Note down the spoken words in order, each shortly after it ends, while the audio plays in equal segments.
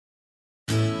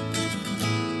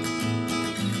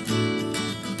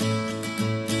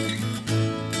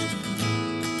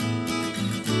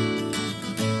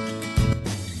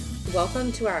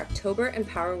Welcome to our October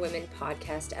Empower Women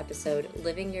podcast episode,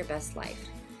 Living Your Best Life.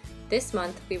 This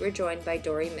month, we were joined by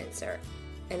Dori Mintzer,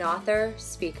 an author,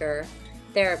 speaker,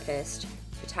 therapist,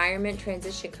 retirement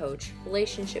transition coach,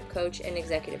 relationship coach, and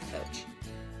executive coach.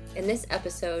 In this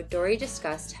episode, Dori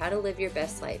discussed how to live your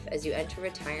best life as you enter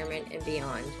retirement and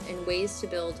beyond, and ways to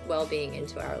build well-being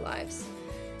into our lives.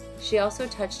 She also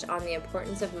touched on the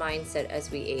importance of mindset as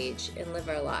we age and live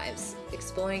our lives,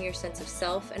 exploring your sense of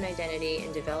self and identity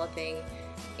in developing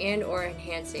and or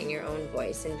enhancing your own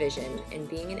voice and vision and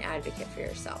being an advocate for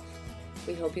yourself.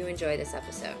 We hope you enjoy this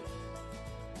episode.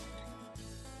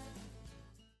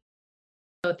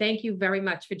 So thank you very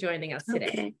much for joining us today.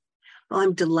 Okay. Well,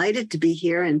 I'm delighted to be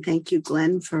here, and thank you,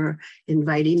 Glenn, for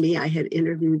inviting me. I had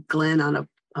interviewed Glenn on a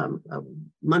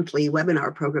monthly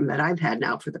webinar program that I've had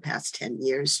now for the past 10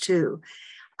 years too.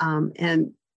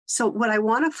 And so what I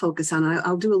want to focus on,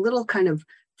 I'll do a little kind of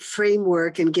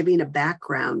framework and giving a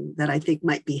background that I think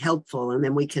might be helpful, and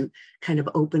then we can kind of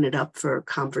open it up for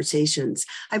conversations.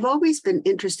 I've always been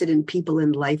interested in people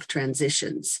in life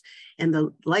transitions, and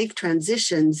the life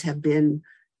transitions have been,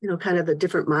 kind of the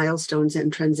different milestones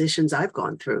and transitions I've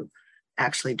gone through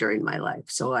actually during my life.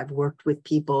 So I've worked with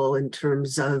people in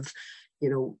terms of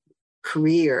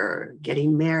career,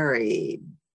 getting married,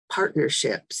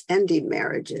 partnerships, ending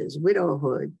marriages,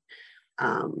 widowhood,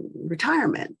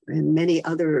 retirement, and many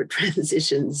other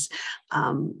transitions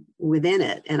within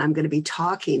it. And I'm going to be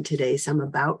talking today some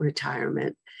about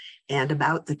retirement and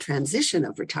about the transition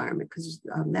of retirement, because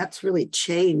that's really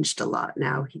changed a lot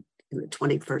now in the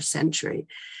 21st century.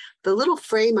 The little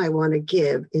frame I want to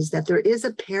give is that there is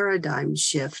a paradigm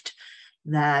shift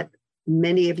that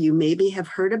many of you maybe have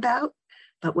heard about.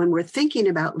 But when we're thinking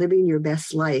about living your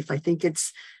best life, I think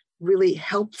it's really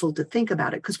helpful to think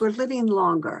about it because we're living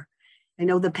longer. I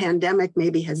know the pandemic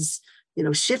maybe has,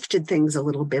 shifted things a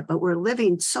little bit, but we're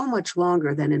living so much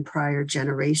longer than in prior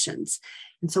generations.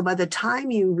 And so by the time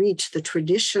you reach the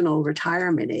traditional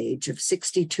retirement age of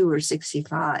 62 or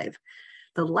 65,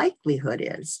 the likelihood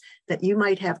is that you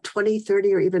might have 20,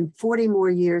 30, or even 40 more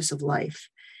years of life.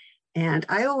 And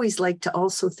I always like to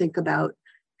also think about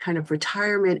kind of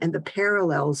retirement and the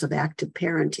parallels of active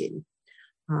parenting.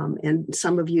 And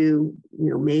some of you,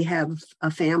 may have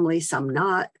a family, some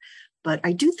not, but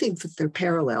I do think that there are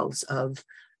parallels of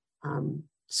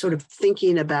sort of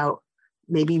thinking about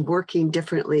maybe working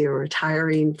differently or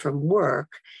retiring from work,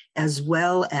 as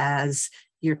well as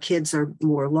your kids are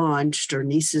more launched, or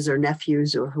nieces or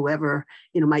nephews or whoever,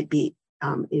 might be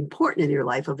important in your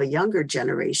life of a younger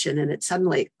generation. And it's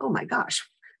suddenly, oh my gosh,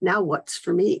 now what's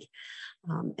for me?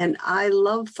 And I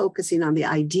love focusing on the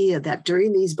idea that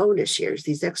during these bonus years,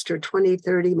 these extra 20,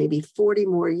 30, maybe 40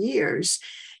 more years,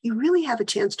 you really have a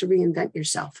chance to reinvent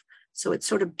yourself. So it's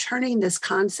sort of turning this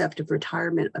concept of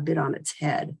retirement a bit on its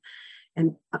head.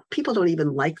 And people don't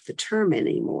even like the term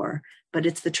anymore, but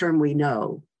it's the term we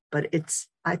know. But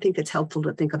I think it's helpful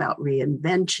to think about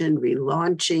reinvention,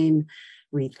 relaunching,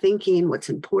 rethinking what's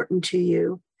important to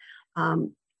you.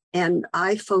 And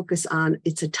I focus on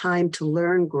it's a time to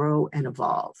learn, grow, and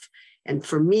evolve. And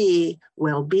for me,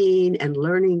 well-being and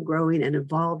learning, growing, and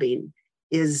evolving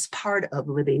is part of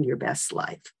living your best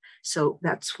life. So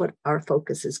that's what our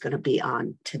focus is going to be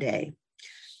on today.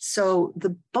 So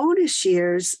the bonus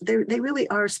years, they really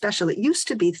are special. It used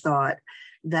to be thought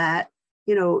that,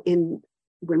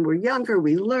 when we're younger,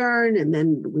 we learn, and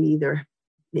then we either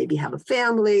maybe have a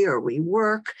family or we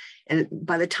work. And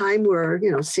by the time we're,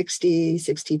 60,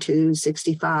 62,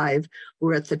 65,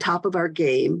 we're at the top of our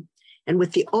game. And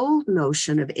with the old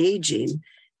notion of aging,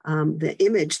 the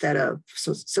image that a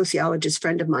sociologist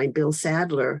friend of mine, Bill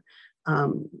Sadler,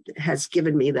 has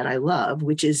given me that I love,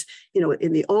 which is,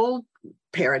 in the old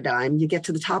paradigm, you get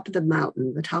to the top of the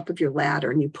mountain, the top of your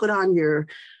ladder, and you put on your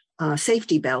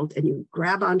safety belt and you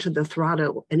grab onto the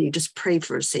throttle and you just pray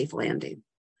for a safe landing.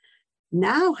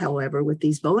 Now, however, with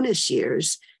these bonus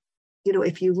years,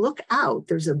 if you look out,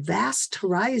 there's a vast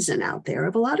horizon out there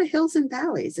of a lot of hills and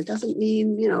valleys. It doesn't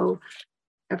mean,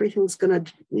 everything's going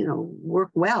to, work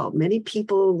well. Many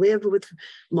people live with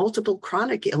multiple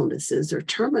chronic illnesses or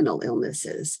terminal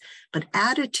illnesses, but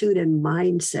attitude and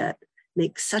mindset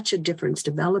make such a difference,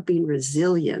 developing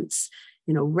resilience,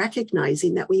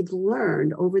 recognizing that we've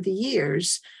learned over the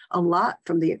years a lot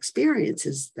from the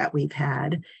experiences that we've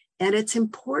had. And it's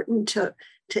important to,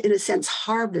 in a sense,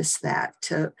 harvest that,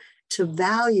 to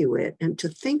value it and to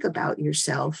think about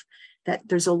yourself, that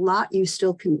there's a lot you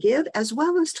still can give as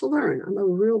well as to learn. I'm a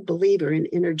real believer in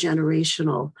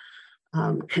intergenerational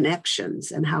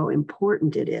connections and how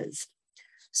important it is.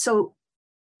 So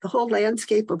the whole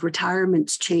landscape of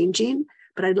retirement's changing,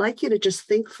 but I'd like you to just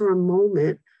think for a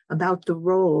moment about the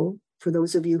role, for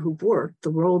those of you who've worked, the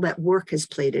role that work has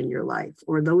played in your life,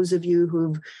 or those of you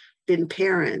who've been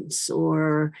parents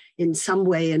or in some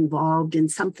way involved in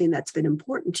something that's been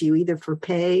important to you, either for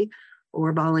pay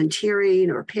or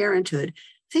volunteering or parenthood.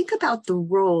 Think about the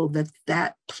role that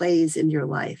that plays in your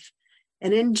life.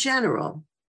 And in general,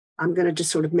 I'm going to just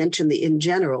sort of mention the in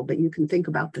general, but you can think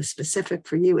about the specific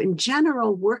for you. In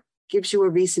general, work gives you a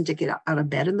reason to get out of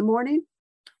bed in the morning,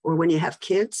 or when you have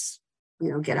kids,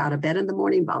 get out of bed in the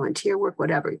morning, volunteer work,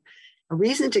 whatever. A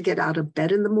reason to get out of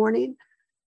bed in the morning.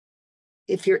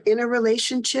 If you're in a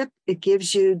relationship, it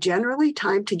gives you generally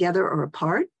time together or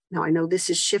apart. Now, I know this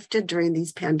has shifted during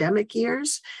these pandemic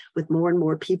years with more and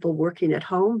more people working at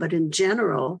home, but in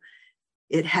general,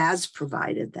 it has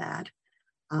provided that.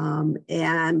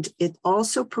 And it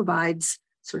also provides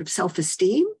sort of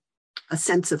self-esteem, a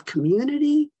sense of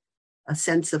community, a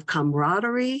sense of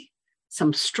camaraderie,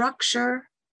 some structure.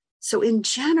 So in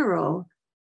general,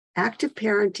 active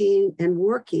parenting and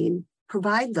working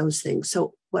provide those things.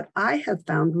 So what I have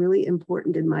found really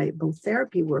important in my both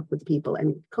therapy work with people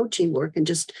and coaching work and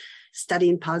just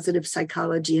studying positive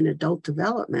psychology and adult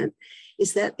development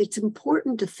is that it's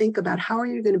important to think about how are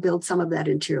you going to build some of that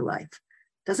into your life.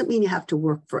 Doesn't mean you have to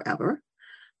work forever.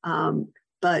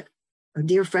 But a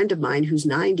dear friend of mine who's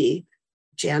 90,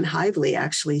 Jan Hively,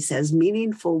 actually says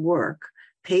meaningful work,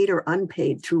 paid or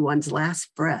unpaid through one's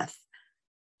last breath,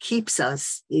 keeps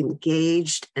us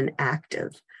engaged and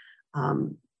active.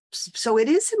 So it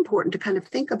is important to kind of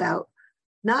think about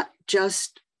not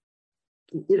just,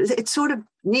 it's sort of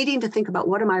needing to think about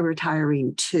what am I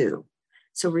retiring to?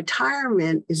 So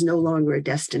retirement is no longer a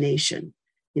destination.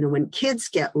 When kids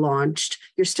get launched,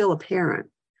 you're still a parent.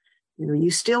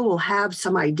 You still will have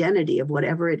some identity of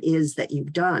whatever it is that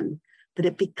you've done, but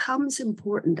it becomes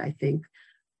important, I think,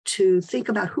 to think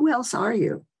about who else are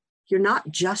you? You're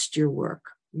not just your work.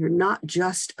 You're not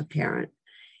just a parent.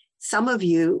 Some of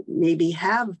you maybe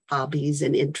have hobbies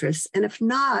and interests, and if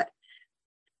not,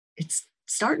 it's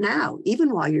start now,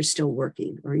 even while you're still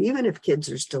working, or even if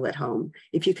kids are still at home.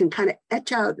 If you can kind of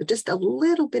etch out just a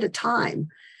little bit of time,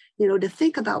 to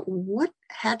think about what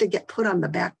had to get put on the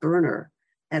back burner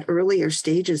at earlier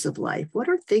stages of life. What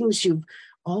are things you've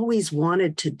always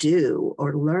wanted to do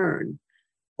or learn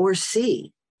or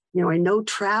see? I know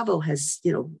travel has,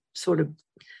 sort of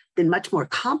been much more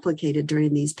complicated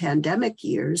during these pandemic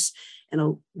years.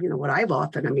 And, what I've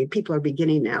often, people are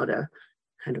beginning now to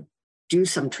kind of do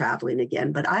some traveling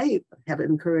again, but I have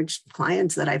encouraged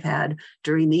clients that I've had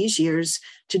during these years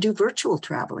to do virtual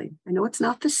traveling. I know it's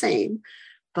not the same,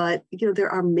 but, there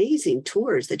are amazing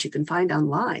tours that you can find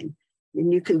online,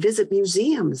 and you can visit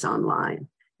museums online,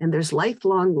 and there's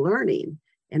lifelong learning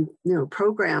and,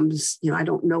 programs, I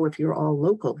don't know if you're all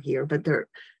local here, but there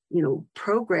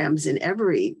programs in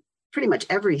pretty much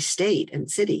every state and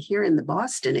city. Here in the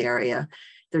Boston area,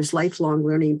 there's lifelong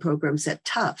learning programs at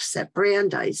Tufts, at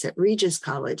Brandeis, at Regis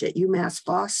College, at UMass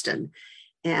Boston.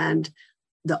 And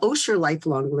the Osher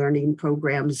lifelong learning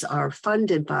programs are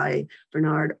funded by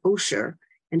Bernard Osher,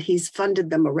 and he's funded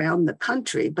them around the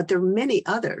country, but there are many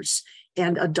others,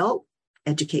 and adult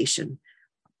education.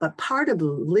 But part of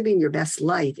living your best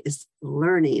life is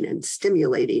learning and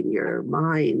stimulating your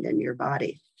mind and your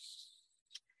body.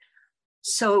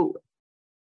 So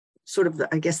sort of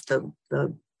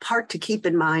the part to keep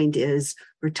in mind is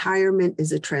retirement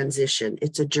is a transition.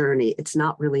 It's a journey. It's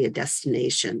not really a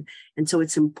destination. And so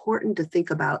it's important to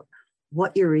think about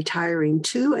what you're retiring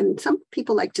to. And some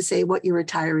people like to say what you're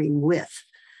retiring with.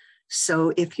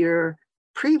 So if you're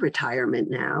pre-retirement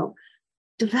now,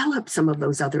 develop some of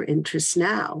those other interests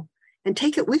now and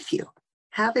take it with you.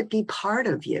 Have it be part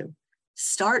of you.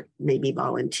 Start maybe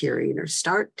volunteering or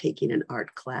start taking an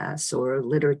art class or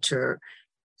literature,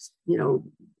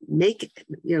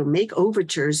 make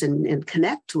overtures and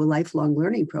connect to a lifelong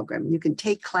learning program. You can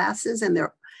take classes, and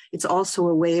it's also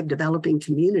a way of developing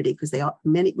community because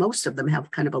most of them have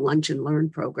kind of a lunch and learn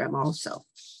program also.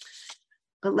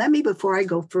 But let me, before I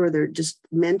go further, just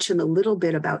mention a little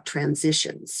bit about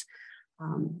transitions.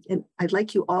 And I'd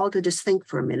like you all to just think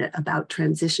for a minute about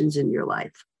transitions in your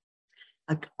life.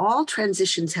 All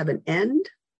transitions have an end,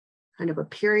 kind of a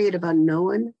period of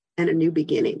unknown, and a new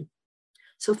beginning.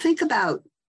 So think about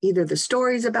either the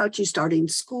stories about you starting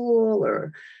school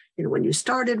or, when you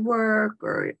started work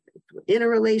or in a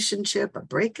relationship, a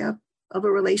breakup of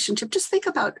a relationship. Just think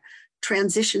about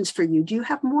transitions for you. Do you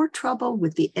have more trouble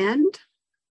with the end,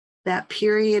 that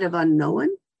period of unknown?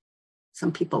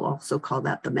 Some people also call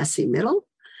that the messy middle,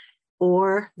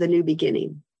 or the new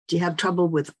beginning. Do you have trouble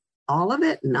with all of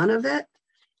it, none of it?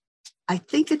 I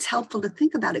think it's helpful to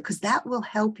think about it because that will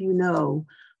help you know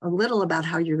a little about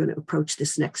how you're going to approach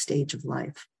this next stage of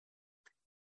life.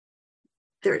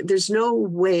 There's no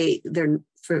way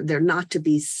for there not to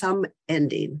be some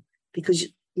ending, because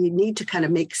you need to kind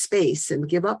of make space and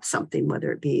give up something,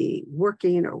 whether it be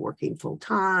working or working full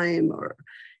time or,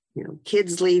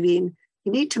 kids leaving.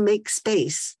 You need to make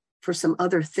space for some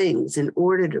other things in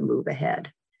order to move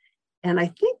ahead. And I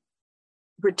think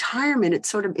retirement, it's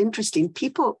sort of interesting.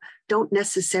 People don't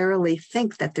necessarily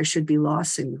think that there should be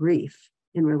loss and grief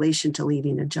in relation to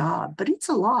leaving a job, but it's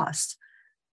a loss,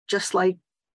 just like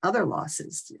other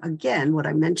losses. Again, what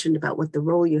I mentioned about what the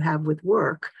role you have with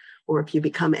work, or if you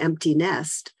become empty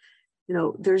nest,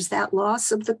 there's that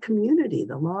loss of the community,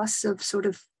 the loss of sort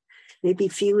of maybe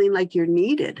feeling like you're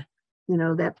needed,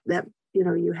 that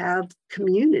you have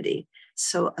community.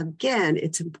 So again,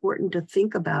 it's important to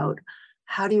think about,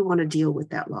 how do you want to deal with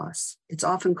that loss? It's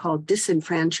often called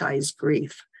disenfranchised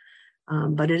grief,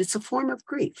 but it's a form of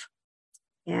grief.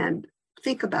 And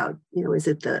think about, is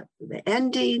it the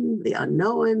ending, the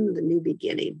unknown, the new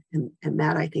beginning? And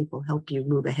that, I think, will help you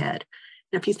move ahead.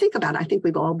 Now, if you think about it, I think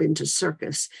we've all been to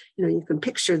circus. You can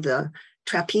picture the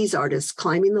trapeze artist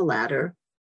climbing the ladder,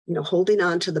 holding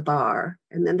on to the bar,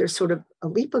 and then there's sort of a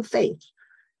leap of faith.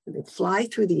 And they fly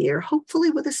through the air, hopefully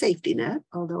with a safety net,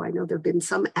 although I know there have been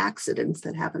some accidents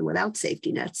that happen without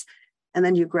safety nets. And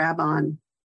then you grab on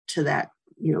to that,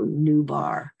 new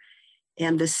bar.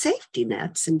 And the safety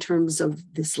nets in terms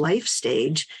of this life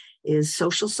stage is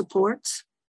social supports,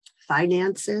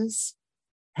 finances,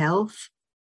 health.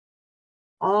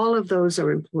 All of those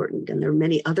are important. And there are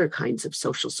many other kinds of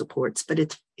social supports, but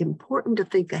it's important to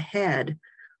think ahead.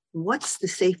 What's the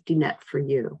safety net for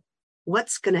you?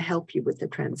 What's going to help you with the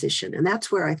transition? And that's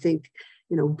where I think,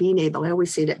 being able, I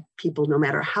always say to people, no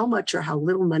matter how much or how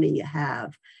little money you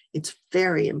have, it's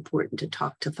very important to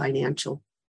talk to financial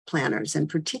planners, and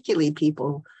particularly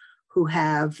people who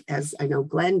have, as I know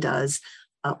Glenn does,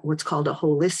 what's called a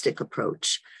holistic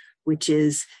approach, which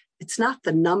is, it's not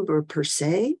the number per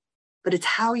se, but it's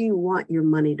how you want your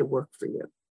money to work for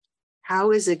you.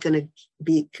 How is it going to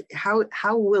be,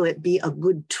 how will it be a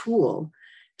good tool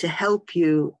to help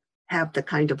you have the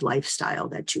kind of lifestyle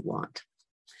that you want?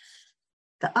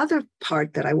 The other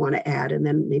part that I want to add, and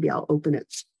then maybe I'll open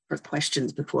it for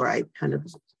questions before I kind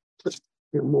of put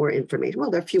more information. Well,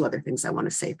 there are a few other things I want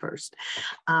to say first.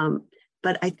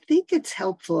 But I think it's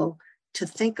helpful to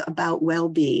think about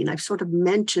well-being. I've sort of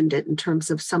mentioned it in terms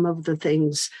of some of the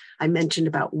things I mentioned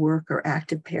about work or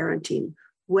active parenting.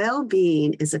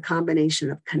 Well-being is a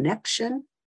combination of connection,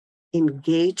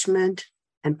 engagement,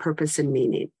 and purpose and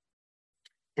meaning.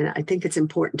 And I think it's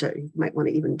important you might want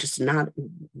to even just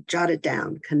jot it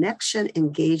down. Connection,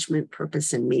 engagement,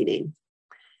 purpose, and meaning.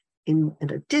 In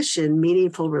addition,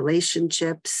 meaningful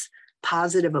relationships,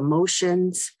 positive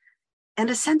emotions, and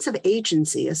a sense of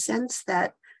agency, a sense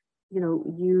that,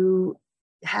 you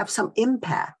have some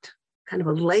impact, kind of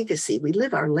a legacy. We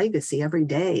live our legacy every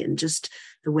day, and just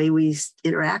the way we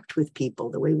interact with people,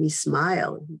 the way we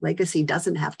smile. Legacy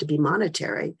doesn't have to be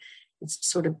monetary. It's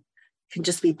sort of can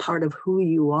just be part of who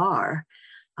you are,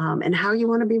 and how you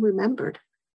want to be remembered.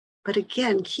 But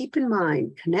again, keep in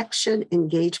mind connection,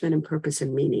 engagement, and purpose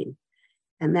and meaning.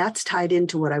 And that's tied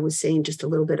into what I was saying just a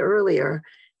little bit earlier.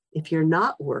 If you're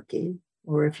not working,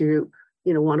 or if you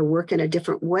want to work in a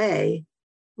different way,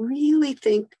 really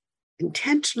think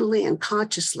intentionally and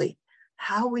consciously,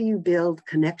 how will you build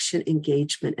connection,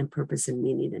 engagement, and purpose and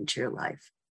meaning into your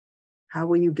life? How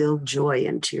will you build joy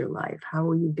into your life? How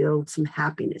will you build some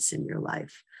happiness in your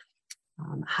life?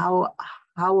 How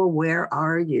aware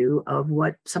are you of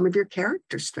what some of your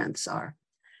character strengths are?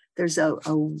 There's a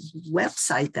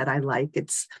website that I like.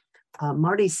 It's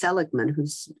Marty Seligman,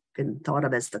 who's been thought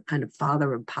of as the kind of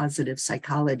father of positive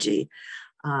psychology.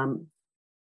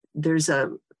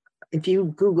 If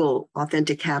you Google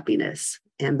authentic happiness,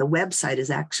 and the website is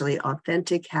actually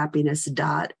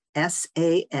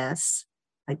authentichappiness.sas,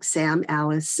 like Sam,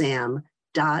 Alice, Sam,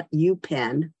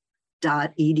 .upenn.edu.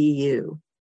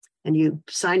 And you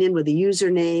sign in with a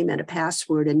username and a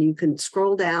password, and you can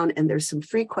scroll down, and there's some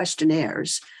free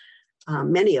questionnaires.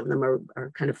 Many of them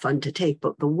are kind of fun to take,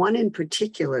 but the one in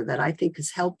particular that I think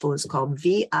is helpful is called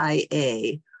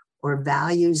VIA, or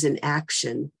Values in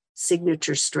Action,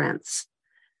 Signature Strengths.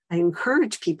 I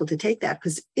encourage people to take that,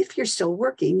 because if you're still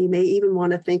working, you may even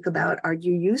want to think about, are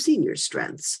you using your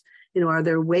strengths? Are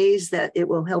there ways that it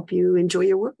will help you enjoy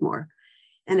your work more?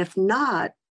 And if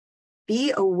not,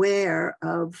 be aware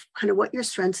of kind of what your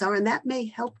strengths are, and that may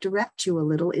help direct you a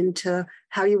little into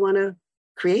how you want to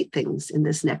create things in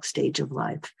this next stage of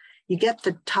life. You get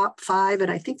the top 5,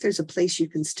 and I think there's a place you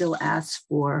can still ask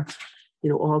for,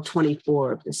 all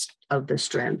 24 of the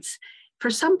strengths. For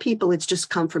some people, it's just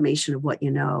confirmation of what you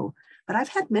know. But I've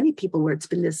had many people where it's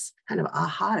been this kind of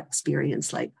aha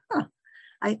experience, like,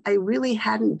 I really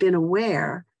hadn't been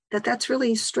aware that that's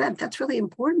really strength. That's really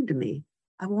important to me.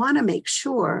 I want to make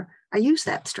sure I use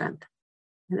that strength.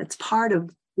 And it's part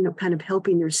of, kind of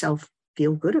helping yourself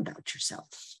feel good about yourself.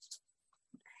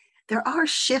 There are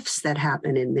shifts that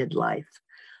happen in midlife.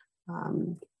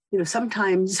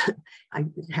 Sometimes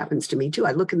it happens to me too.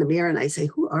 I look in the mirror and I say,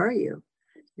 who are you?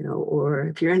 Or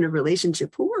if you're in a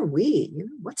relationship, who are we?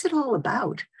 What's it all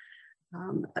about?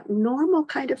 Normal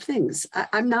kind of things.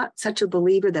 I'm not such a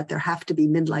believer that there have to be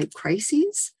midlife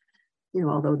crises,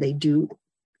 although they do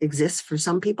exist for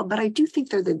some people, but I do think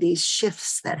there are these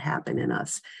shifts that happen in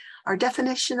us. Our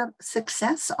definition of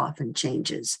success often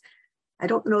changes. I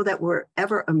don't know that we're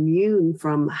ever immune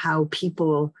from how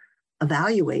people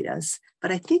evaluate us,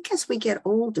 but I think as we get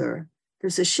older,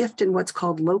 there's a shift in what's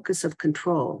called locus of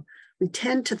control. We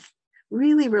tend to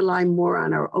really rely more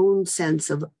on our own sense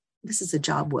of, this is a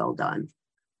job well done,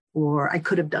 or I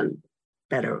could have done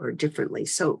better or differently.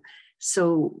 So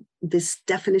this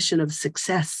definition of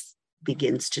success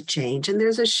begins to change. And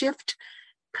there's a shift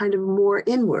kind of more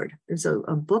inward. There's a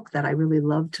book that I really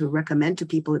love to recommend to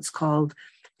people. It's called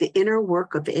The Inner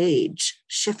Work of Age,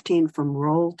 Shifting from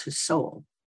Role to Soul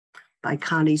by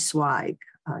Connie Zweig,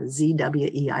 Zweig.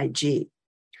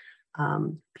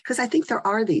 Because I think there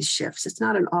are these shifts. It's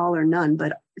not an all or none,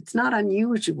 but it's not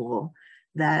unusual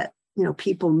that,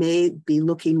 people may be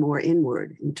looking more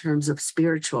inward in terms of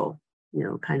spiritual,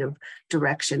 kind of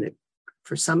direction.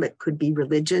 For some, it could be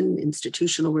religion,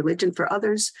 institutional religion. For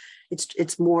others,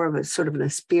 it's more of a sort of a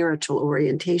spiritual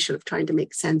orientation of trying to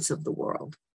make sense of the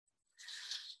world.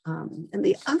 And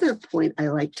the other point I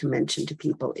like to mention to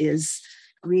people is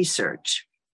research.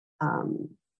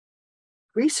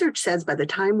 Research says by the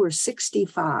time we're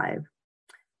 65,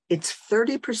 it's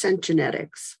 30%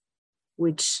 genetics,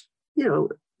 which,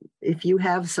 if you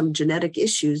have some genetic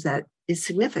issues, that is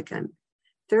significant.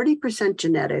 30%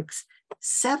 genetics,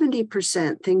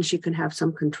 70% things you can have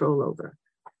some control over.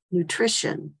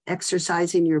 Nutrition,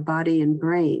 exercising your body and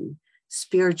brain,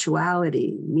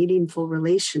 spirituality, meaningful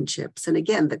relationships, and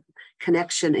again, the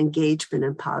connection, engagement,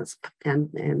 and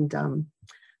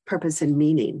purpose and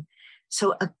meaning.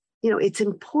 So, it's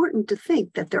important to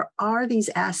think that there are these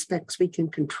aspects we can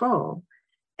control.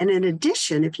 And in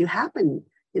addition, if you happen,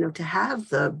 to have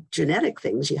the genetic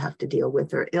things you have to deal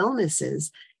with or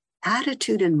illnesses,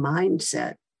 attitude and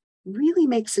mindset really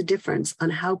makes a difference on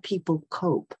how people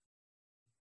cope.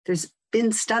 There's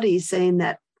been studies saying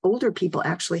that older people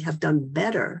actually have done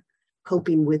better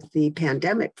coping with the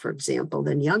pandemic, for example,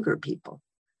 than younger people,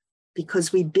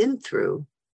 because we've been through,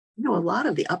 a lot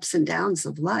of the ups and downs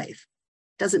of life.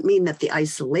 Doesn't mean that the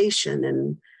isolation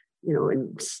and,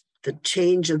 and the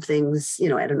change of things,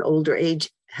 at an older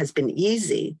age has been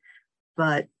easy,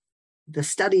 but the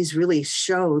studies really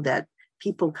show that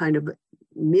people kind of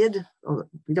we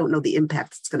don't know the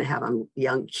impact it's going to have on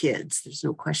young kids. There's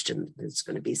no question there's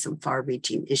going to be some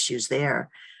far-reaching issues there.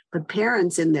 But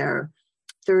parents in their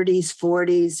 30s,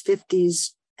 40s,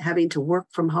 50s, having to work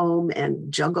from home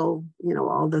and juggle,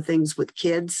 all the things with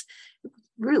kids,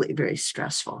 really very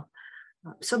stressful.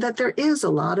 So that there is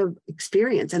a lot of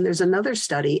experience. And there's another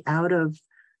study out of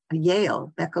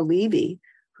Yale, Becca Levy,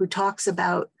 who talks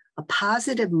about a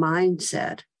positive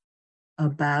mindset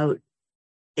about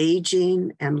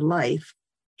aging and life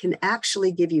can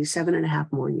actually give you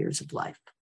 7.5 more years of life.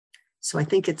 So I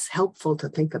think it's helpful to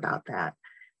think about that.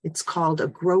 It's called a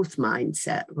growth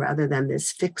mindset rather than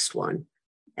this fixed one.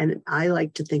 And I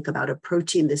like to think about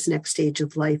approaching this next stage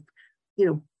of life,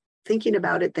 thinking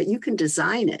about it that you can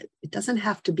design it. It doesn't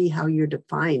have to be how you're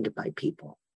defined by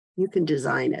people. You can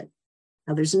design it.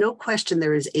 Now, there's no question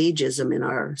there is ageism in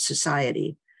our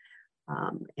society.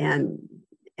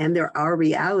 And there are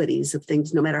realities of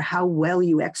things, no matter how well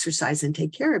you exercise and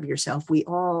take care of yourself, we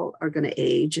all are going to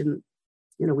age and,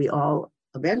 we all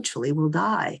eventually will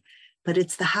die. But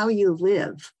it's the how you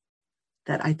live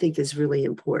that I think is really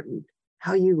important.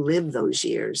 How you live those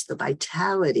years, the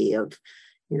vitality of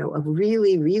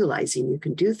really realizing you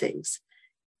can do things,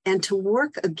 and to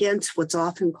work against what's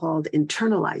often called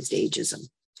internalized ageism.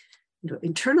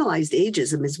 Internalized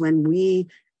ageism is when we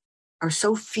are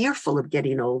so fearful of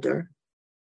getting older,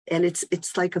 and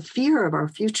it's like a fear of our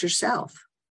future self.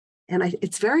 And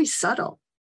it's very subtle.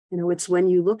 It's when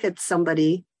you look at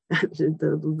somebody,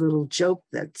 the little joke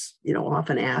that's,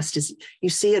 often asked is you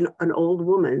see an old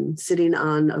woman sitting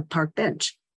on a park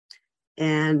bench,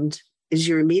 and is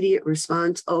your immediate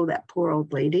response, oh, that poor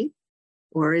old lady?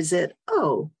 Or is it,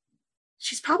 oh,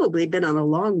 she's probably been on a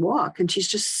long walk and she's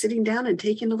just sitting down and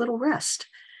taking a little rest?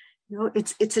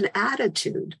 It's an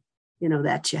attitude,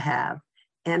 that you have.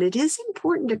 And it is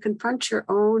important to confront your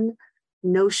own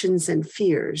notions and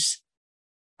fears.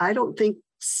 I don't think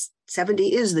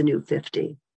 70 is the new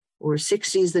 50 or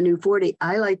 60 is the new 40.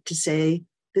 I like to say,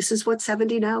 this is what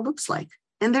 70 now looks like.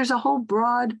 And there's a whole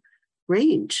broad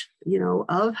range,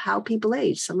 of how people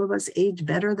age. Some of us age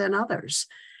better than others,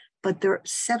 but there are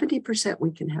 70%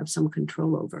 we can have some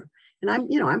control over. And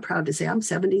I'm proud to say I'm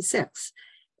 76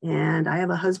 and I have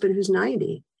a husband who's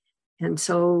 90. And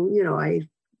so, I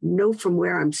know from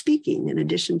where I'm speaking, in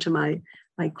addition to my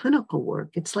clinical work,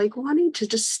 it's like wanting to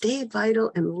just stay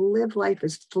vital and live life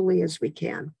as fully as we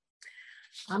can.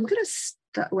 I'm going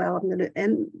to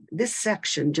end this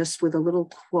section just with a little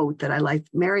quote that I like.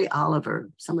 Mary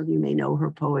Oliver, some of you may know her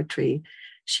poetry.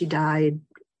 She died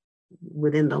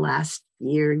within the last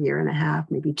year and a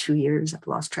half, maybe 2 years. I've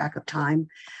lost track of time.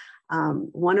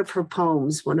 One of her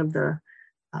poems, one of the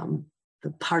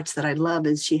parts that I love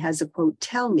is she has a quote,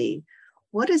 "Tell me,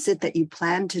 what is it that you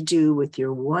plan to do with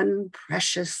your one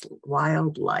precious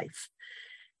wild life?"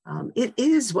 It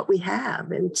is what we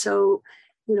have. And so,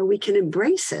 we can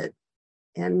embrace it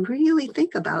and really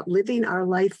think about living our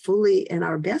life fully in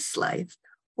our best life.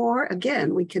 Or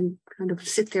again, we can kind of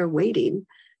sit there waiting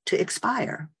to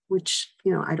expire, which,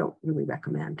 I don't really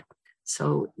recommend.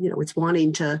 So, it's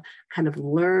wanting to kind of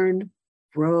learn,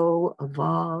 grow,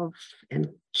 evolve, and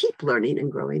keep learning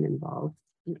and growing involved.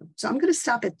 So I'm going to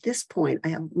stop at this point. I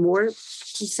have more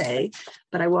to say,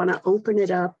 but I want to open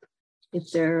it up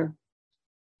if there are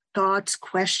thoughts,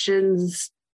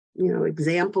 questions,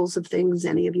 examples of things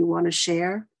any of you want to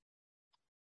share.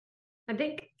 I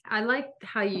think I liked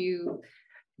how you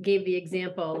gave the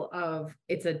example of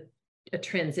it's a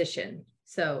transition.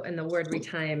 So, and the word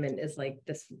retirement is like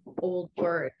this old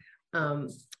word.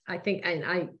 I think,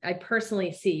 and I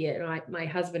personally see it. My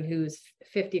husband, who's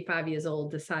 55 years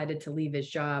old, decided to leave his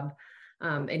job,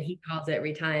 and he calls it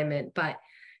retirement. But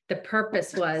the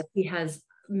purpose was he has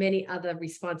many other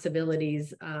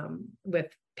responsibilities with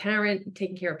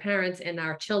taking care of parents and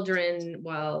our children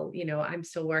while, I'm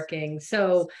still working.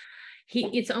 So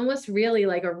it's almost really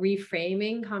like a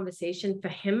reframing conversation for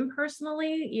him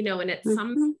personally, and at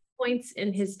some points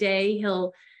in his day,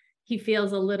 he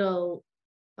feels a little,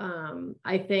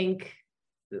 I think,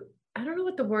 I don't know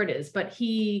what the word is, but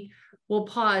he will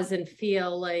pause and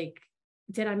feel like,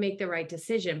 did I make the right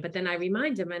decision? But then I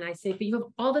remind him and I say, but you have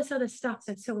all this other stuff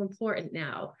that's so important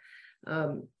now.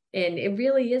 And it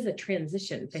really is a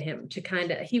transition for him to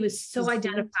he was so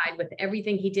identified with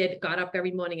everything he did, got up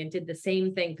every morning and did the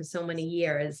same thing for so many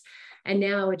years. And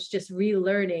now it's just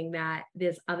relearning that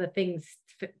there's other things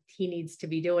he needs to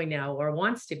be doing now or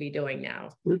wants to be doing now.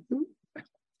 Mm-hmm.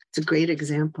 It's a great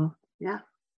example. Yeah.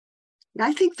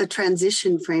 I think the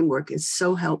transition framework is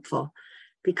so helpful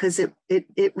because it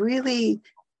really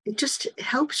just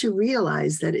helps you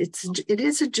realize that it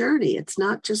is a journey. It's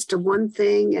not just a one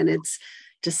thing and it's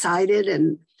decided.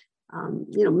 And,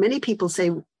 many people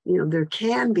say, there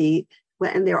can be,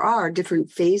 and there are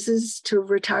different phases to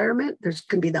retirement. There's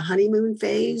can be the honeymoon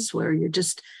phase where you're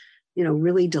just,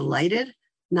 really delighted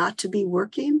not to be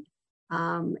working.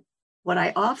 What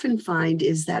I often find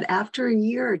is that after a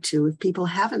year or two, if people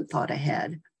haven't thought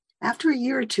ahead, after a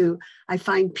year or two, I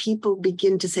find people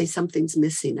begin to say something's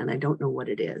missing and I don't know what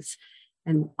it is.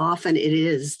 And often it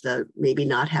is maybe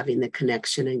not having the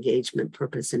connection, engagement,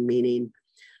 purpose, and meaning.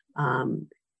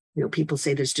 People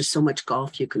say there's just so much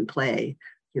golf you can play,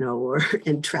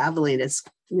 and traveling is,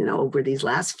 over these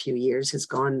last few years has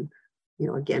gone,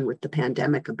 again, with the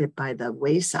pandemic a bit by the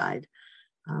wayside.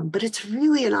 But it's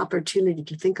really an opportunity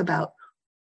to think about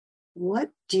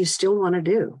what do you still want to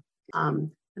do?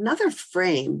 Another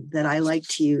frame that I like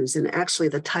to use, and actually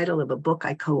the title of a book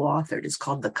I co-authored is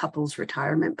called The Couples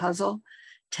Retirement Puzzle,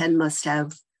 10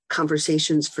 Must-Have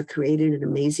Conversations for Creating an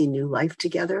Amazing New Life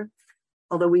Together.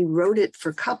 Although we wrote it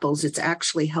for couples, it's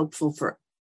actually helpful for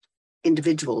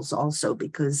individuals also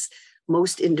because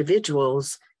most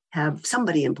individuals have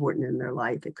somebody important in their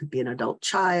life. It could be an adult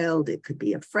child, it could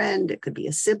be a friend, it could be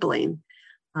a sibling.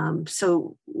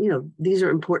 So, these are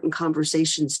important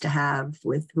conversations to have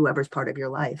with whoever's part of your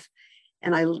life.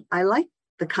 And I like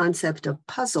the concept of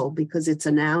puzzle because it's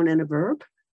a noun and a verb.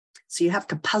 So you have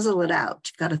to puzzle it out.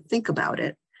 You've got to think about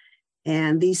it.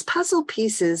 And these puzzle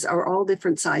pieces are all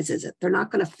different sizes. They're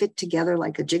not going to fit together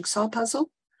like a jigsaw puzzle,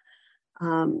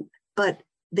 but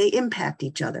they impact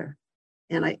each other.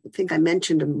 And I think I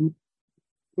mentioned,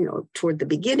 toward the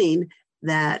beginning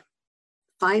that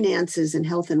finances and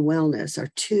health and wellness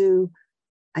are two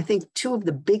of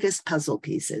the biggest puzzle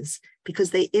pieces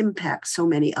because they impact so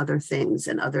many other things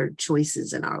and other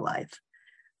choices in our life.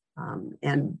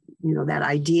 And, that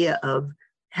idea of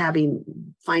having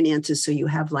finances so you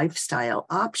have lifestyle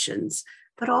options,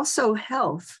 but also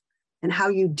health and how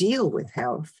you deal with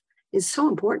health is so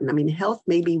important. I mean, health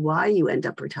may be why you end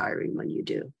up retiring when you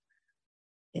do.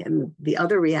 And the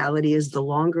other reality is the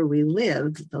longer we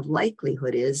live, the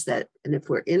likelihood is that, and if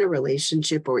we're in a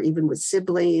relationship or even with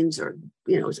siblings or,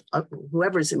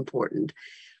 whoever's important,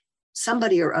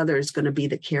 somebody or other is going to be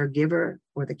the caregiver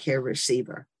or the care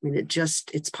receiver. I mean,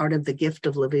 it's part of the gift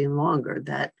of living longer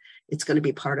that it's going to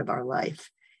be part of our life.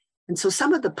 And so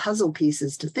some of the puzzle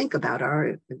pieces to think about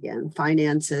are, again,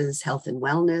 finances, health and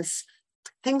wellness,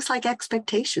 things like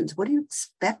expectations. What do you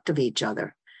expect of each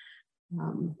other?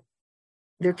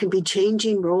 There can be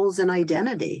changing roles and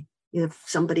identity. If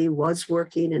somebody was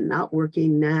working and not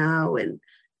working now, and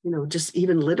just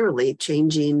even literally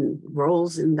changing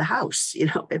roles in the house,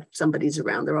 if somebody's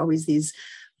around, there are always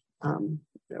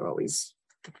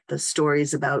the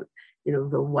stories about,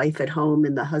 the wife at home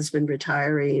and the husband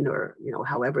retiring, or,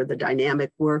 however the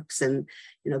dynamic works. And,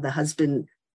 the husband,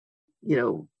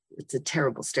 it's a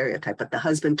terrible stereotype, but the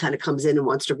husband kind of comes in and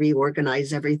wants to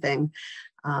reorganize everything.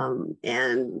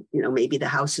 And, maybe the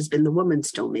house has been the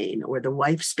woman's domain, or the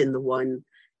wife's been the one,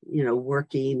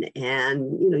 working.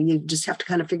 And, you just have to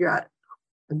kind of figure out,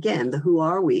 again, who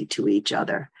are we to each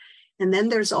other? And then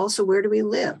there's also, where do we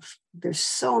live? There's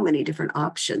so many different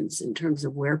options in terms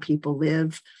of where people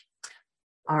live,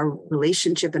 our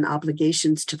relationship and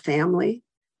obligations to family.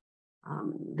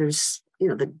 There's,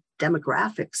 the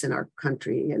demographics in our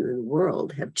country and in the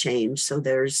world have changed. So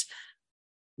there's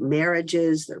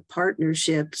marriages, there are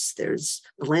partnerships, there's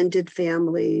blended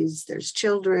families, there's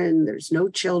children, there's no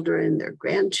children, there are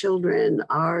grandchildren,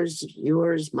 ours,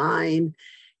 yours, mine.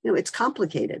 It's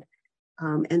complicated.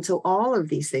 And so all of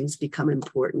these things become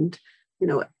important,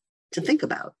 to think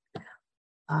about.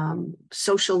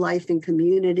 Social life and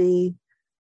community,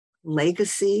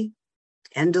 legacy,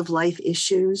 end of life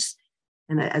issues.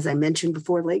 And as I mentioned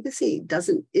before, legacy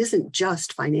isn't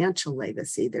just financial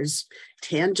legacy. There's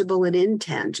tangible and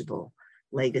intangible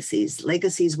legacies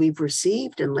we've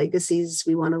received and legacies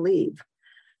we want to leave.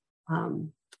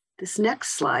 This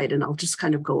next slide, and I'll just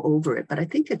kind of go over it, but I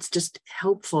think it's just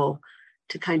helpful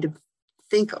to kind of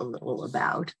think a little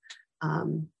about.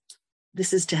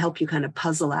 This is to help you kind of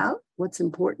puzzle out what's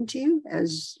important to you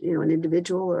as, an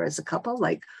individual or as a couple.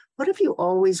 Like, what have you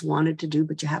always wanted to do,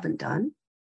 but you haven't done?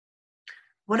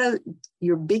 What are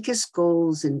your biggest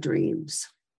goals and dreams?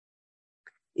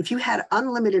 If you had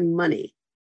unlimited money,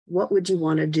 what would you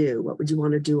want to do? What would you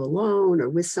want to do alone or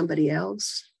with somebody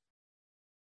else?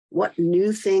 What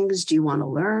new things do you want to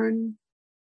learn?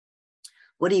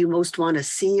 What do you most want to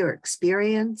see or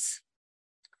experience?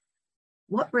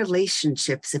 What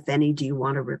relationships, if any, do you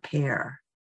want to repair?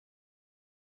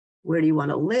 Where do you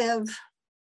want to live?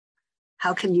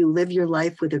 How can you live your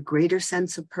life with a greater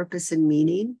sense of purpose and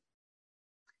meaning?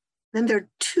 Then there are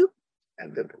two,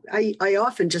 I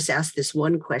often just ask this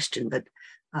one question, but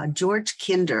George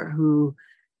Kinder, who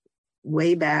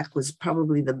way back was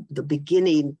probably the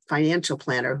beginning financial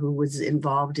planner who was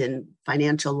involved in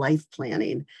financial life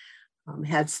planning,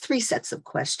 has three sets of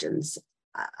questions.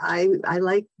 I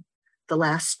like the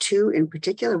last two in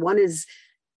particular. One is,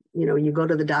 you go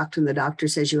to the doctor and the doctor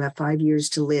says you have 5 years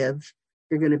to live.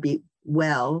 You're going to be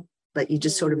well, but you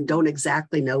just sort of don't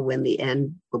exactly know when the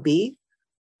end will be.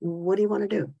 What do you want to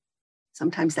do?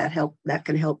 Sometimes that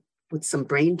can help with some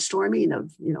brainstorming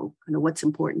of, kind of what's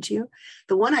important to you.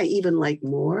 The one I even like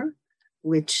more,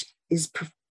 which is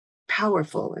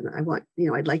powerful, and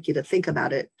I'd like you to think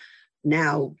about it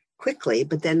now quickly,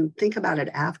 but then think about it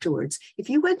afterwards. If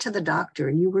you went to the doctor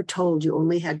and you were told you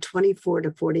only had 24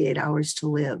 to 48 hours to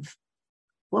live,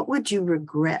 what would you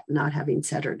regret not having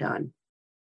said or done?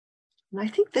 And I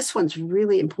think this one's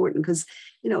really important because,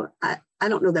 I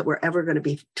don't know that we're ever going to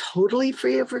be totally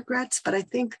free of regrets, but I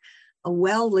think a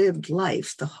well-lived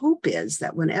life, the hope is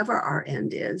that whenever our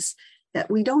end is, that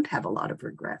we don't have a lot of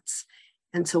regrets.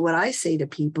 And so what I say to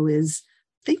people is,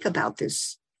 think about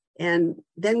this and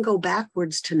then go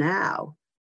backwards to now,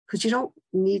 because you don't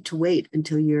need to wait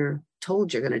until you're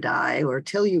told you're going to die or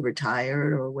till you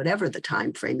retire or whatever the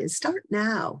time frame is. Start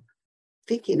now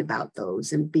thinking about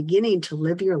those and beginning to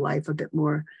live your life a bit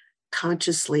more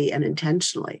consciously and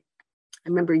intentionally. I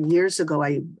remember years ago,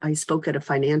 I spoke at a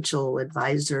financial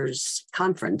advisors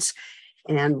conference,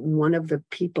 and one of the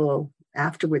people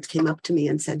afterwards came up to me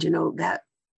and said, that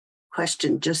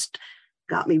question just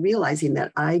got me realizing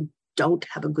that I don't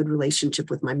have a good relationship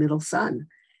with my middle son.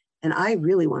 And I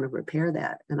really want to repair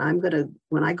that. And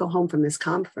when I go home from this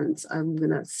conference, I'm going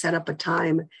to set up a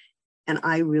time, and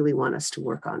I really want us to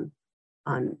work on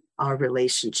on our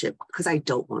relationship because I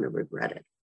don't want to regret it.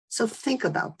 So think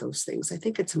about those things. I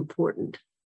think it's important.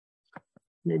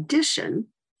 In addition,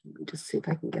 let me just see if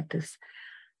I can get this.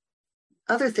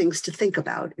 Other things to think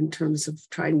about in terms of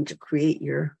trying to create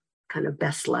your kind of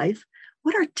best life.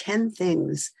 What are 10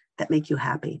 things that make you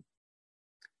happy?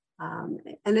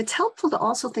 And it's helpful to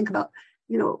also think about,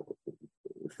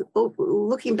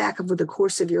 looking back over the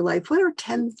course of your life, what are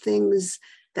 10 things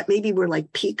that maybe were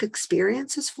like peak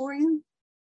experiences for you?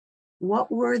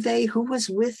 What were they? Who was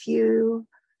with you?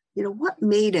 What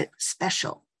made it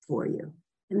special for you?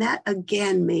 And that,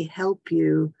 again, may help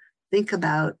you think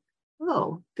about,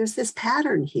 oh, there's this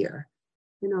pattern here.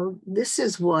 This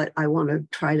is what I want to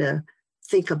try to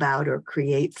think about or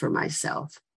create for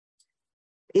myself.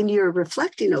 In your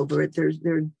reflecting over it, there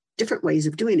are different ways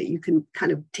of doing it. You can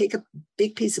kind of take a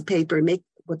big piece of paper and make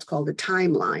what's called a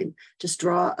timeline. Just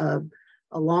draw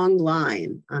a long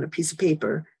line on a piece of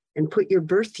paper and put your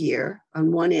birth year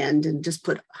on one end and just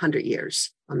put 100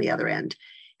 years on the other end.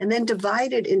 And then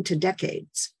divide it into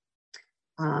decades.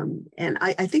 And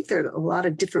I think there are a lot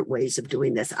of different ways of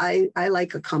doing this. I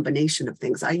like a combination of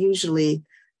things. I usually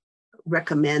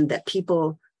recommend that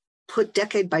people put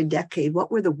decade by decade, what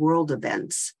were the world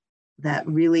events that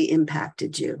really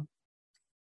impacted you?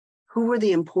 Who were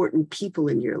the important people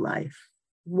in your life?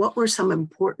 What were some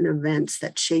important events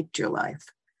that shaped your life?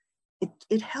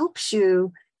 It helps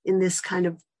you in this kind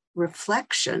of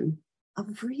reflection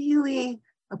of really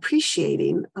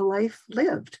appreciating a life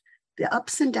lived, the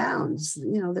ups and downs,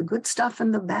 the good stuff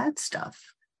and the bad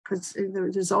stuff, because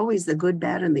there's always the good,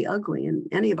 bad, and the ugly in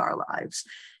any of our lives.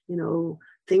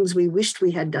 Things we wished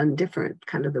we had done different,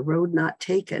 kind of the road not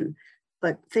taken,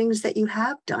 but things that you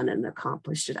have done and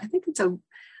accomplished it. I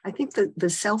think the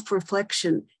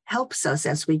self-reflection helps us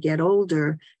as we get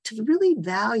older to really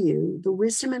value the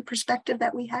wisdom and perspective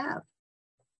that we have.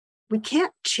 We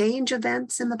can't change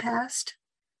events in the past,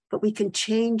 but we can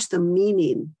change the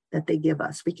meaning that they give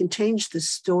us. We can change the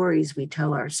stories we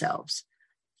tell ourselves.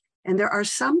 And there are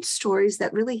some stories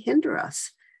that really hinder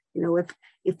us.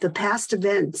 If the past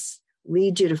events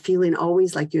lead you to feeling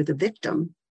always like you're the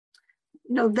victim,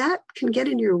 that can get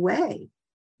in your way,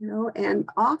 and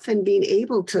often being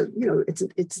able to,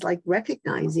 it's like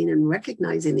recognizing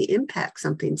the impact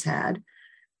something's had,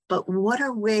 but what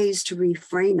are ways to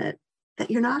reframe it that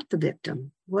you're not the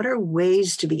victim? What are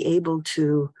ways to be able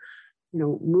to,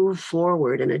 move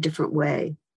forward in a different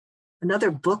way?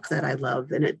 Another book that I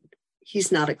love, and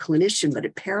he's not a clinician, but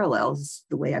it parallels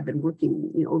the way I've been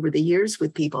working, over the years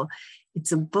with people.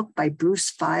 It's a book by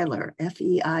Bruce Feiler,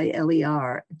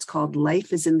 Feiler. It's called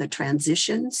Life is in the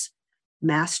Transitions,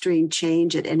 Mastering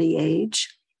Change at Any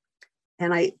Age.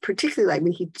 And I particularly like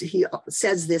when he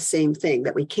says this same thing,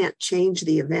 that we can't change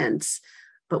the events,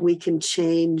 but we can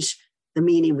change the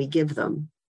meaning we give them.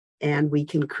 And we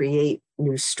can create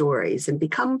new stories and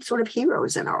become sort of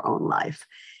heroes in our own life.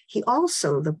 He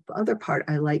also, the other part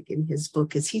I like in his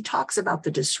book is he talks about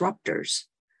the disruptors,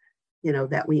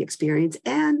 that we experience,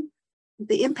 and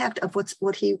the impact of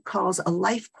what he calls a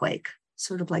life quake,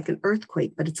 sort of like an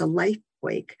earthquake, but it's a life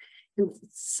quake. And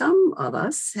some of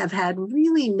us have had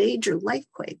really major life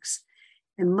quakes.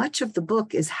 And much of the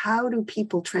book is, how do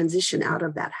people transition out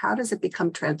of that? How does it become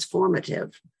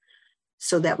transformative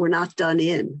so that we're not done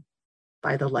in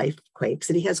by the life quakes?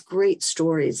 And he has great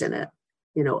stories in it,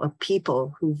 of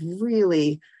people who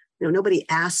really, nobody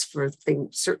asks for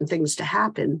certain things to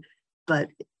happen, but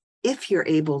if you're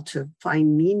able to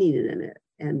find meaning in it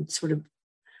and sort of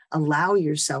allow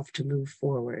yourself to move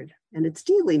forward. And it's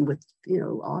dealing with,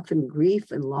 often grief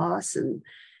and loss. And,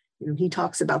 he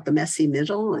talks about the messy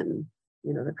middle and,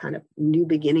 the kind of new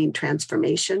beginning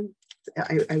transformation.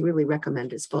 I really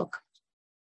recommend his book.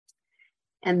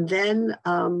 And then,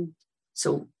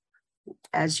 so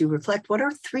as you reflect, what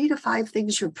are 3 to 5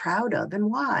 things you're proud of and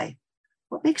why?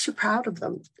 What makes you proud of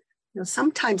them?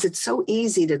 Sometimes it's so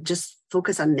easy to just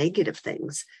focus on negative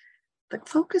things, but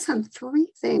focus on 3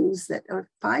 things or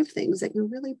 5 things that you're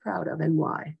really proud of and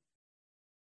why.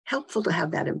 Helpful to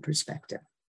have that in perspective,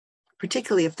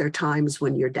 particularly if there are times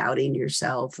when you're doubting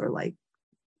yourself or like,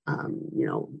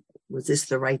 was this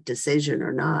the right decision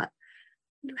or not?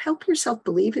 Help yourself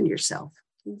believe in yourself.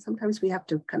 And sometimes we have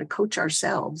to kind of coach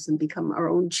ourselves and become our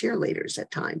own cheerleaders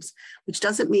at times, which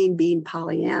doesn't mean being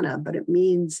Pollyanna, but it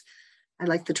means, I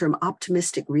like the term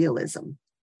optimistic realism,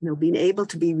 being able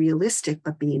to be realistic,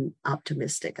 but being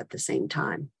optimistic at the same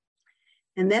time.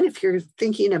 And then if you're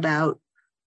thinking about,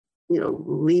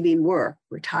 leaving work,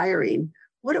 retiring,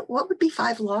 what would be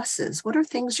 5 losses? What are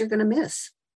things you're going to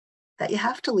miss that you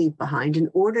have to leave behind in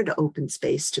order to open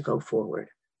space to go forward?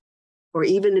 or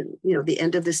even, the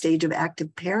end of the stage of active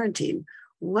parenting.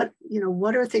 What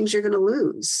are things you're going to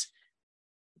lose?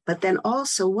 But then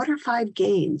also, what are 5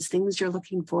 gains, things you're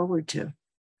looking forward to?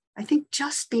 I think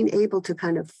just being able to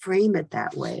kind of frame it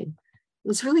that way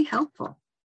is really helpful,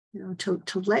 to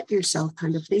let yourself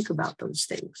kind of think about those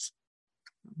things.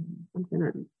 I'm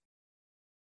going to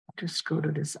just go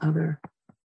to this other.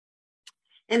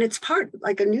 And it's part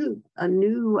like a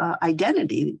new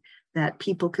identity that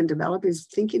people can develop is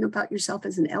thinking about yourself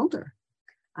as an elder.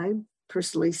 I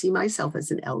personally see myself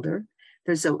as an elder.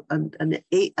 There's an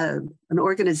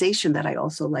organization that I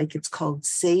also like. It's called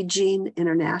Saging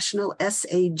International,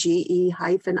 SAGE-ING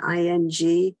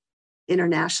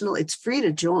International. It's free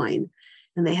to join,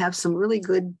 and they have some really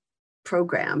good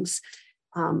programs.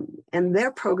 And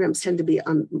their programs tend to be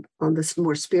on this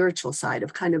more spiritual side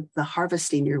of kind of the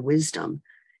harvesting your wisdom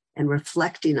and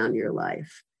reflecting on your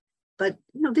life. But,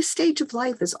 this stage of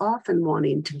life is often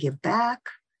wanting to give back,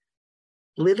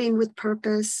 living with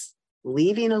purpose,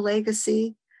 leaving a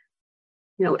legacy.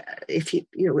 If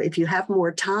you have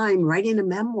more time, writing a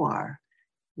memoir,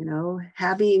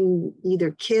 having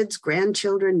either kids,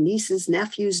 grandchildren, nieces,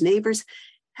 nephews, neighbors,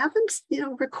 have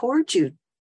them, record you,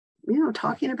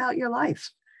 talking about your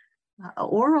life.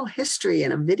 Oral history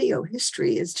and a video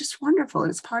history is just wonderful, and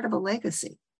it's part of a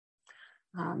legacy.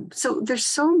 So there's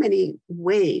so many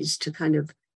ways to kind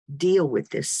of deal with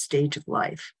this stage of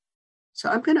life. So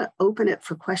I'm going to open it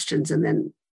for questions, and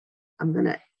then I'm going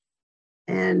to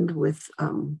end with,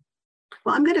 I'm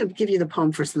going to give you the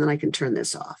poem first, and then I can turn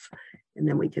this off, and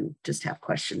then we can just have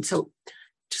questions. So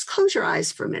just close your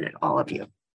eyes for a minute, all of you.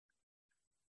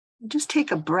 Just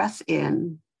take a breath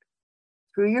in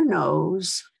through your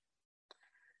nose,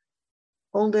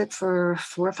 hold it for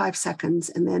 4 or 5 seconds,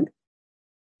 and then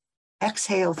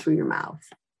exhale through your mouth.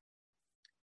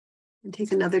 And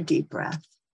take another deep breath.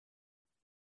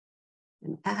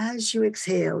 And as you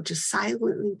exhale, just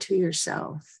silently to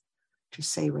yourself,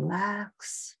 just say,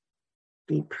 relax,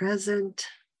 be present,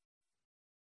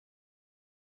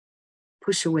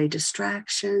 push away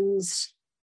distractions,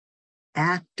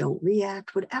 act, don't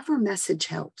react, whatever message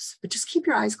helps. But just keep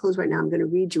your eyes closed right now. I'm going to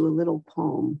read you a little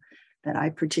poem that I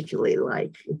particularly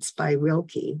like. It's by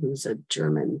Rilke, who's a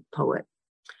German poet.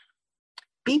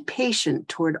 Be patient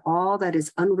toward all that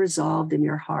is unresolved in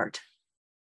your heart.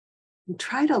 And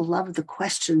try to love the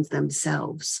questions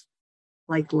themselves,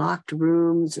 like locked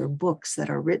rooms or books that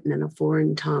are written in a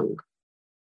foreign tongue.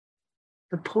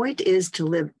 The point is to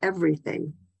live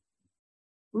everything.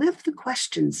 Live the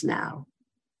questions now,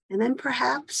 and then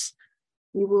perhaps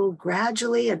you will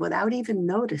gradually and without even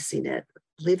noticing it,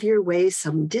 live your way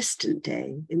some distant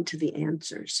day into the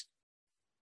answers.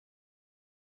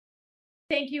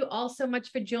 Thank you all so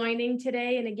much for joining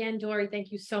today. And again, Dory,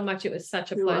 thank you so much. It was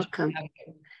such a You're pleasure. welcome.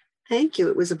 Thank you.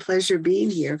 It was a pleasure being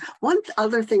here. One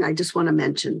other thing I just want to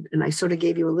mention, and I sort of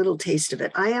gave you a little taste of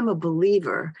it. I am a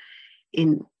believer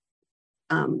in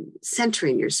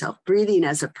centering yourself, breathing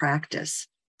as a practice.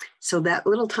 So that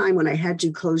little time when I had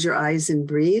you close your eyes and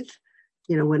breathe,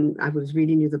 when I was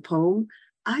reading you the poem,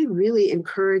 I really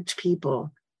encourage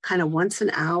people kind of once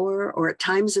an hour or at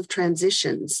times of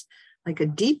transitions, like a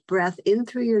deep breath in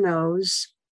through your nose,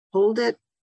 hold it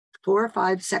 4 or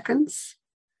 5 seconds,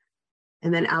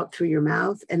 and then out through your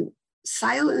mouth, and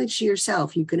silently to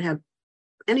yourself, you can have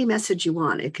any message you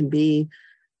want. It can be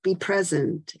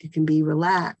present. It can be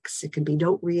relax. It can be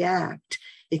don't react.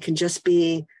 It can just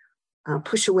be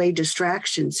push away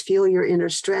distractions, feel your inner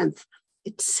strength.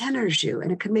 It centers you,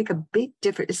 and it can make a big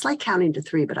difference. It's like counting to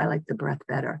 3, but I like the breath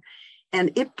better.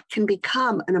 And it can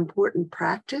become an important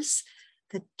practice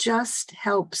that just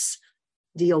helps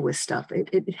deal with stuff.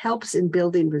 It helps in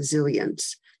building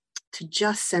resilience to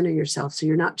just center yourself. So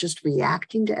you're not just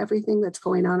reacting to everything that's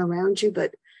going on around you,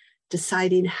 but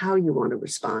deciding how you want to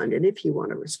respond and if you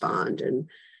want to respond. And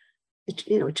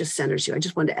it just centers you. I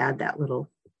just wanted to add that little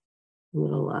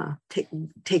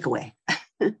takeaway.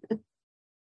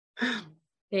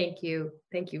 Thank you.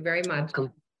 Thank you very much.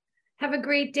 Welcome. Have a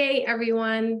great day,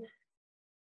 everyone.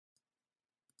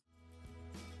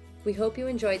 We hope you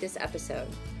enjoyed this episode.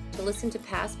 To listen to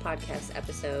past podcast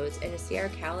episodes and to see our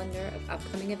calendar of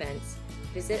upcoming events,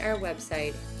 visit our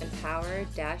website,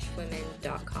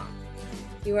 empower-women.com.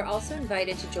 You are also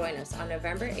invited to join us on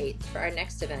November 8th for our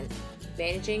next event,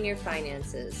 Managing Your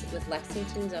Finances with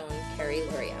Lexington's own Carrie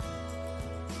Luria.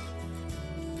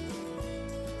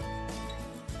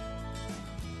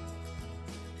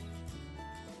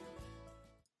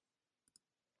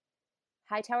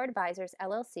 Hightower Advisors,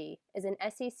 LLC is an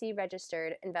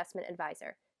SEC-registered investment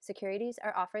advisor. Securities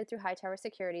are offered through Hightower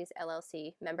Securities,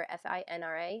 LLC, member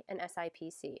FINRA and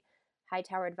SIPC.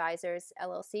 Hightower Advisors,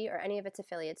 LLC, or any of its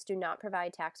affiliates do not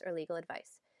provide tax or legal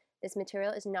advice. This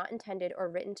material is not intended or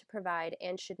written to provide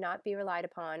and should not be relied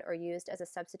upon or used as a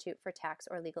substitute for tax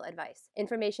or legal advice.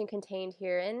 Information contained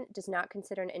herein does not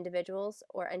consider an individual's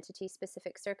or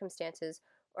entity-specific circumstances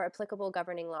or applicable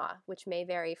governing law, which may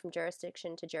vary from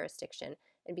jurisdiction to jurisdiction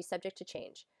and be subject to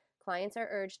change. Clients are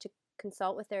urged to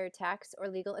consult with their tax or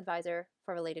legal advisor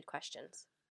for related questions.